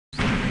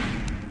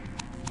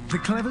The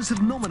Clevers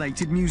have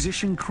nominated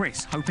musician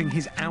Chris, hoping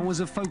his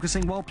hours of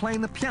focusing while playing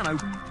the piano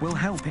will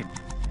help him.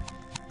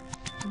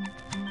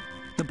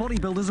 The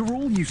bodybuilders are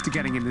all used to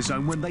getting in the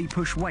zone when they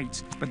push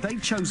weights, but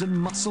they've chosen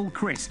Muscle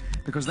Chris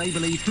because they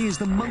believe he is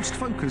the most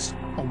focused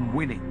on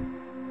winning.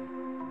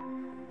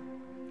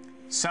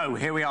 So,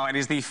 here we are. It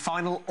is the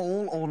final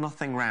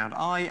all-or-nothing round.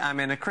 I am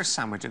in a Chris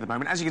sandwich at the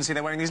moment. As you can see,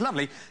 they're wearing these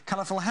lovely,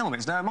 colourful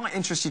helmets. Now, it might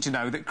interest you to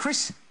know that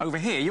Chris, over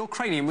here, your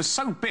cranium was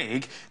so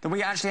big that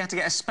we actually had to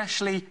get a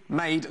specially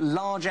made,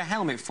 larger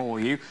helmet for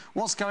you.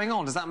 What's going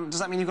on? Does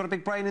that mean you've got a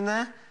big brain in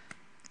there?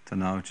 Don't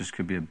know, it just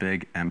could be a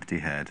big, empty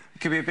head. It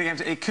could be a big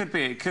empty... It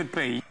could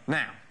be.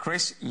 Now,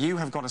 Chris, you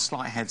have got a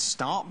slight head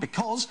start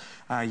because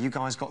you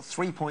guys got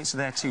 3 points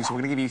there too, so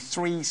we're going to give you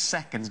 3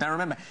 seconds. Now,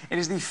 remember, it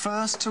is the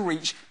first to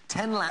reach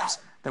 10 laps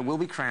that will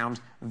be crowned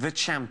the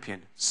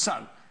champion.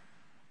 So,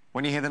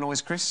 when you hear the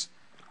noise, Chris,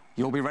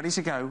 you'll be ready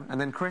to go,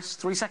 and then, Chris,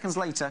 3 seconds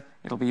later,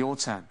 it'll be your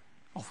turn.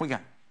 Off we go.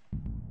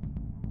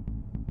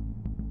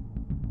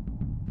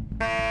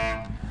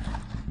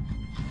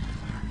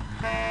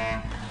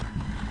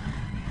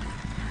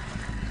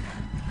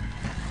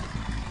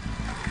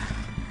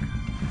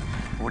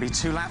 Already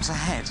 2 laps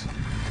ahead.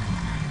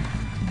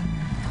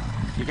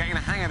 You're getting the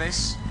hang of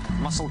this,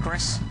 Muscle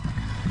Chris.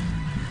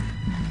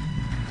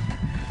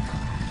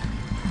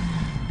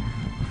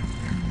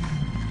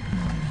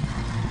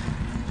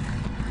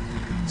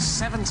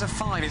 Seven to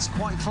 5, it's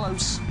quite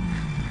close.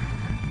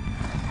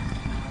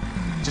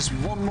 Just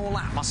 1 more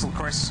lap, Muscle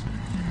Chris.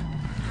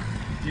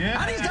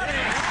 Yeah. And he's done it!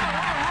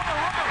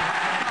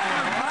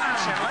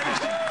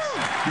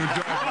 Good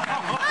job.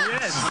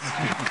 Yes.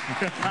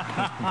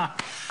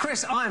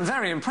 Chris, I am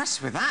very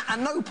impressed with that. At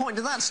no point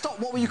did that stop.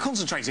 What were you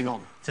concentrating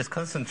on? Just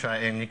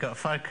concentrating. You've got to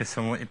focus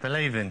on what you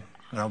believe in.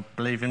 And I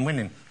believe in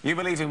winning. You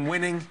believe in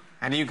winning,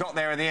 and you got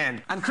there in the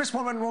end. And Chris,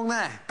 what went wrong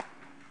there?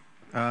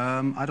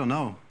 I don't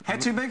know. Head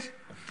too big?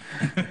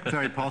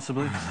 Very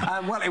possibly.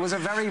 Well, it was a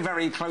very,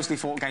 very closely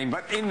fought game,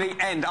 but in the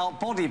end, our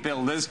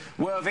bodybuilders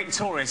were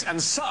victorious, and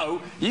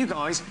so you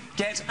guys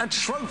get a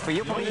trophy.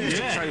 You're probably used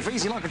to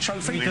trophies. You like a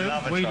trophy?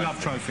 We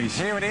love trophies.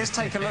 Here it is.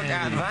 Take a look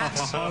at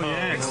that. Oh,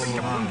 yes. It's the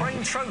Golden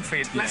Brain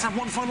Trophy. Let's have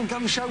one final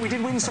gun show. We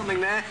did win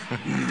something there.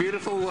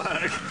 Beautiful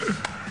work.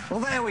 Well,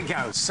 there we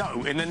go.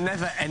 So, in the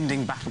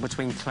never-ending battle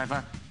between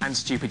clever and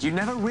stupid, you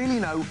never really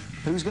know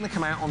who's going to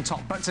come out on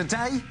top. But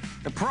today,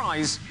 the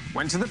prize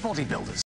went to the bodybuilders.